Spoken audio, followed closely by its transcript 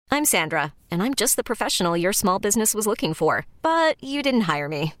I'm Sandra, and I'm just the professional your small business was looking for. But you didn't hire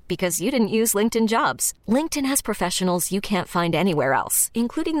me because you didn't use LinkedIn Jobs. LinkedIn has professionals you can't find anywhere else,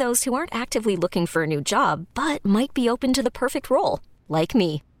 including those who aren't actively looking for a new job, but might be open to the perfect role, like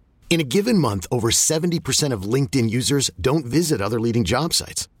me. In a given month, over 70% of LinkedIn users don't visit other leading job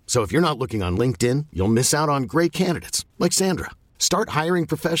sites. So if you're not looking on LinkedIn, you'll miss out on great candidates like Sandra. Start hiring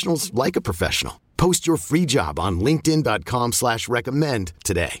professionals like a professional. Post your free job on linkedin.com/recommend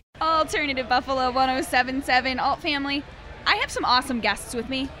today. Alternative Buffalo 107.7 Alt Family. I have some awesome guests with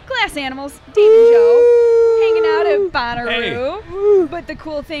me. Glass Animals, Dave and Joe, hanging out at Bonnaroo. Hey. But the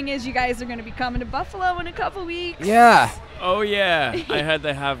cool thing is you guys are going to be coming to Buffalo in a couple weeks. Yeah. Oh, yeah. I heard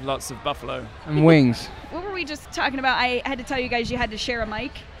they have lots of buffalo. And wings. What were we just talking about? I had to tell you guys you had to share a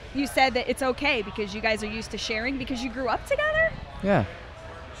mic. You said that it's okay because you guys are used to sharing because you grew up together? Yeah.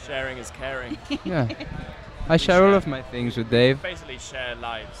 Sharing is caring. Yeah. I share all of my things with Dave. Basically share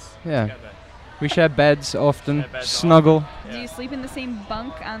lives Yeah. together. We share beds often, snuggle. Do you sleep in the same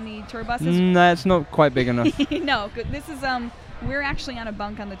bunk on the tour buses? No, it's not quite big enough. No, this is we're actually on a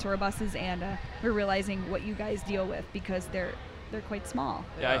bunk on the tour buses, and we're realizing what you guys deal with because they're quite small.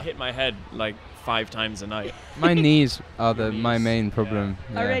 Yeah, I hit my head like 5 times a night. My knees are my main problem.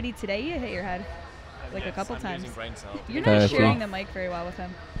 Yeah. Already today you hit your head like a couple times. Losing brain cells. You're not sharing the mic very well with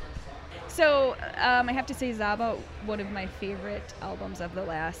him. So I have to say Zaba, one of my favorite albums of the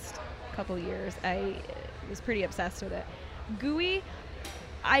last couple years. I was pretty obsessed with it. Gooey,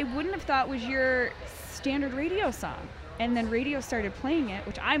 I wouldn't have thought was your standard radio song. And then radio started playing it,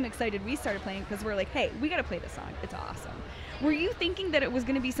 which I'm excited we started playing because we're like, hey, we got to play this song. It's awesome. Were you thinking that it was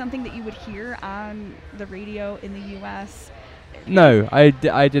going to be something that you would hear on the radio in the U.S.? No, I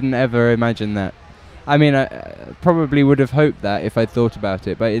didn't ever imagine that. I mean, I probably would have hoped that if I'd thought about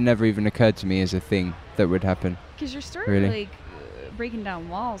it, but it never even occurred to me as a thing that would happen. Because you're sort of like breaking down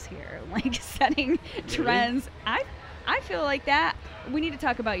walls here, like setting trends. I feel like that. We need to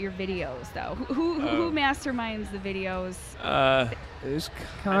talk about your videos, though. Who masterminds the videos? It's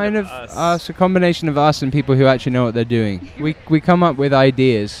kind of us, a combination of us and people who actually know what they're doing. We come up with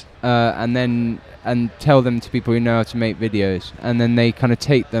ideas and tell them to people who know how to make videos, and then they kind of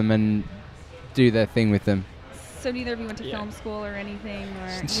take them and do their thing with them. So neither of you went to film school or anything?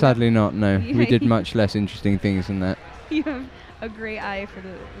 Or Sadly not, no. We did much less interesting things than that. You have a great eye for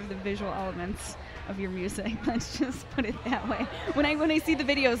the visual elements of your music. Let's just put it that way. When I see the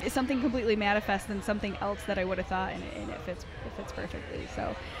videos, it's something completely manifest than something else that I would have thought, and it fits perfectly.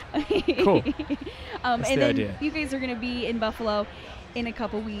 So cool. And the then idea. You guys are going to be in Buffalo in a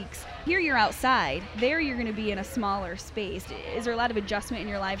couple weeks. Here you're outside. There you're going to be in a smaller space. Is there a lot of adjustment in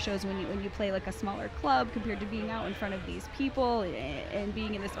your live shows when you play like a smaller club compared to being out in front of these people and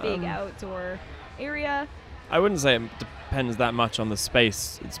being in this big outdoor area? I wouldn't say it depends that much on the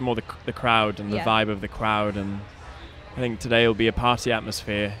space. It's more the crowd and the vibe of the crowd. And I think today will be a party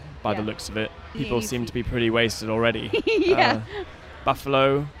atmosphere by the looks of it. People seem to be pretty wasted already.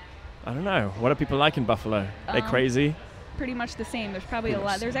 Buffalo, I don't know. What are people like in Buffalo? They crazy? Pretty much the same. There's probably a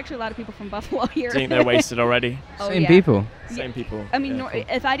lot. There's actually a lot of people from Buffalo here. Do you think they're wasted already? Same people. Same people. I mean,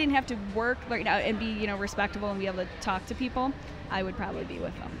 if I didn't have to work right now and be, respectable and be able to talk to people, I would probably be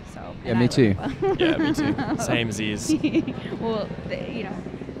with them. So. Yeah, me too. Yeah, me too. Same Z's. Well,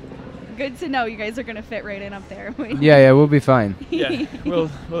 good to know you guys are going to fit right in up there. Yeah, we'll be fine. Yeah,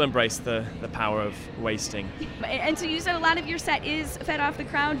 we'll embrace the power of wasting. And so you said a lot of your set is fed off the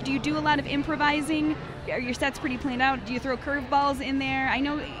crowd. Do you do a lot of improvising? Are your sets pretty planned out? Do you throw curveballs in there? I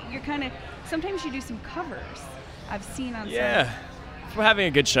know you're sometimes you do some covers. I've seen on Yeah, if we're having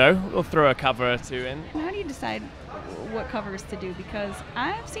a good show, we'll throw a cover or two in. How do you decide what covers to do? Because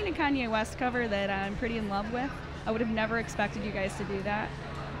I've seen a Kanye West cover that I'm pretty in love with. I would have never expected you guys to do that.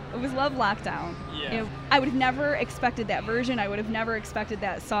 It was Love Lockdown. Yeah. I would have never expected that version. I would have never expected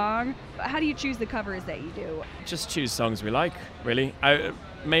that song. How do you choose the covers that you do? Just choose songs we like, really.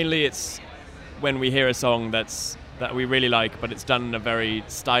 Mainly it's when we hear a song that we really like, but it's done in a very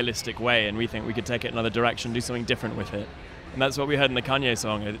stylistic way, and we think we could take it another direction, do something different with it. And that's what we heard in the Kanye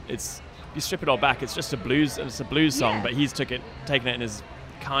song. It's if you strip it all back, it's just a blues song, but he's taken it in his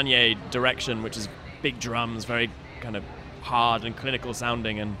Kanye direction, which is big drums, very kind of hard and clinical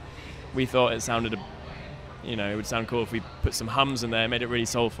sounding, and we thought it sounded it would sound cool if we put some hums in there, made it really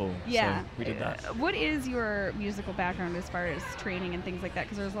soulful. Yeah. So we did that. What is your musical background as far as training and things like that?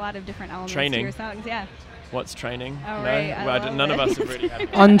 Because there's a lot of different elements to your songs. Yeah. What's training? Oh, no, right. None of us have really had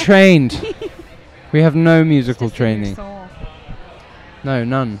Untrained. We have no musical Just in your training. soul. No,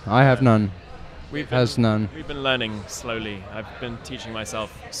 none. I have none. We've been learning slowly. I've been teaching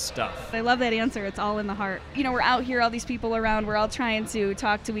myself stuff. I love that answer. It's all in the heart. You know, we're out here, all these people around. We're all trying to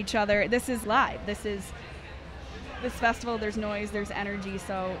talk to each other. This is live. This festival, there's noise, there's energy,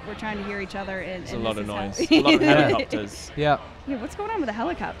 so we're trying to hear each other. And there's a lot of noise. A lot of helicopters. Yeah. Yeah, what's going on with the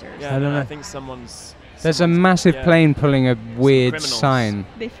helicopters? Yeah, I don't know. I think someone's... There's a massive plane pulling a weird sign.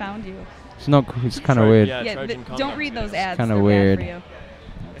 They found you. It's kind of weird. Yeah, don't read those ads. Kind of weird. Bad for you.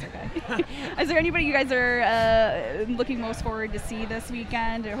 Okay. Is there anybody you guys are looking most forward to see this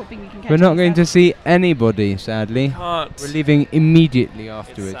weekend, or hoping you can catch? We're not going to see anybody, sadly. Can't. We're leaving immediately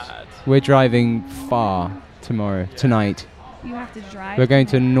afterwards. It's sad. We're driving far tonight. You have to drive. We're going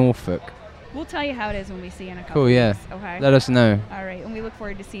to Norfolk. We'll tell you how it is when we see you in a couple Cool, yeah. weeks, okay? Let us know. All right, and we look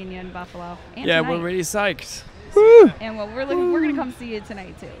forward to seeing you in Buffalo. And Yeah, tonight. we're really psyched. Woo! And we're going to come see you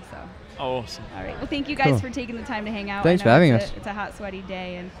tonight too. So. Oh, awesome. All right. Well, thank you guys for taking the time to hang out. Thanks I for know having us. It's a hot, sweaty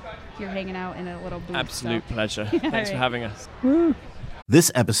day, and you're hanging out in a little booth. Absolute so. pleasure. Thanks for having us. Woo!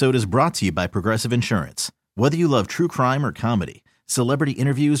 This episode is brought to you by Progressive Insurance. Whether you love true crime or comedy, celebrity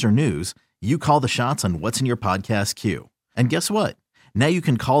interviews or news, you call the shots on what's in your podcast queue. And guess what? Now you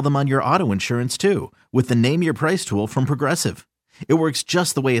can call them on your auto insurance too with the Name Your Price tool from Progressive. It works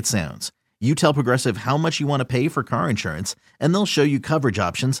just the way it sounds. You tell Progressive how much you want to pay for car insurance, and they'll show you coverage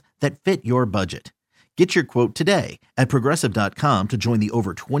options that fit your budget. Get your quote today at Progressive.com to join the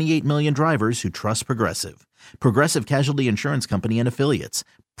over 28 million drivers who trust Progressive. Progressive Casualty Insurance Company and Affiliates.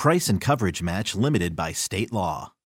 Price and coverage match limited by state law.